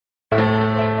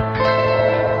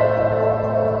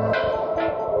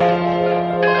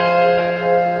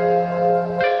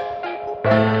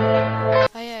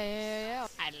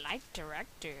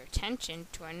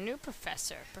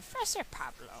Professor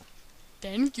Pablo.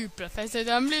 Thank you, Professor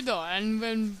Dumbledore, and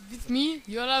when with me,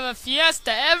 you'll have a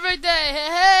fiesta every day.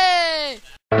 Hey,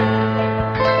 hey!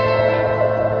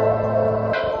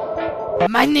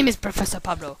 My name is Professor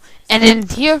Pablo, and in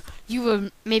here, you will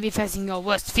maybe facing your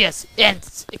worst fears and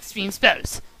extreme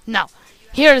spells. Now,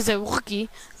 here is a rookie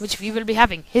which we will be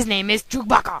having. His name is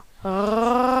Chewbacca.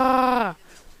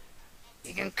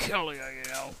 He can kill you, you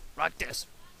know, like this.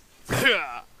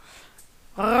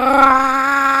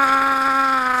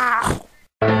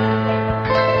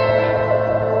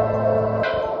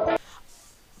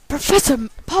 Professor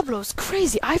Pablo's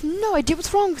crazy. I have no idea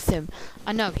what's wrong with him.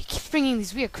 I know, he keeps bringing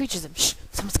these weird creatures in. Shh,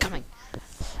 someone's coming.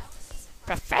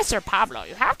 Professor Pablo,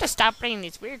 you have to stop bringing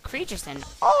these weird creatures in.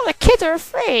 All the kids are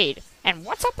afraid. And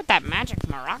what's up with that magic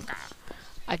Maracca?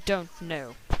 I don't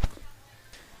know.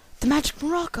 The magic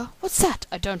Maracca? What's that?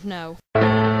 I don't know.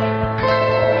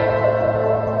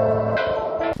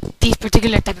 These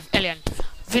particular type of alien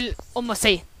will almost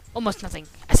say almost nothing.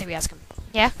 I say we ask him.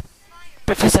 Yeah?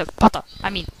 Professor Potter,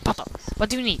 what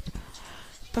do you need?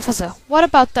 Professor, what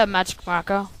about the magic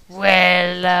Maracca?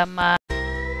 Well,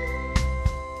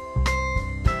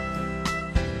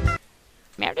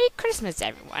 Merry Christmas,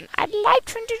 everyone. I'd like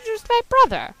to introduce my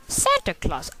brother, Santa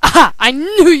Claus. Aha! I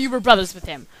knew you were brothers with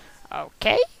him.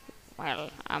 Okay. Well,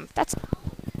 that's...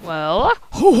 Well...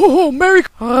 Ho, ho, ho! Merry...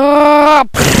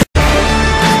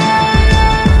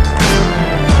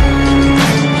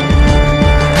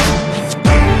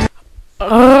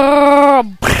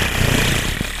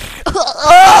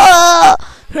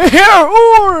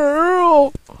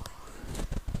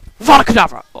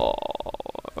 Vodka. Oh.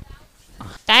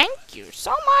 Thank you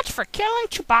so much for killing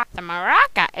Chewbacca. The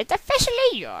Maracca is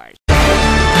officially yours.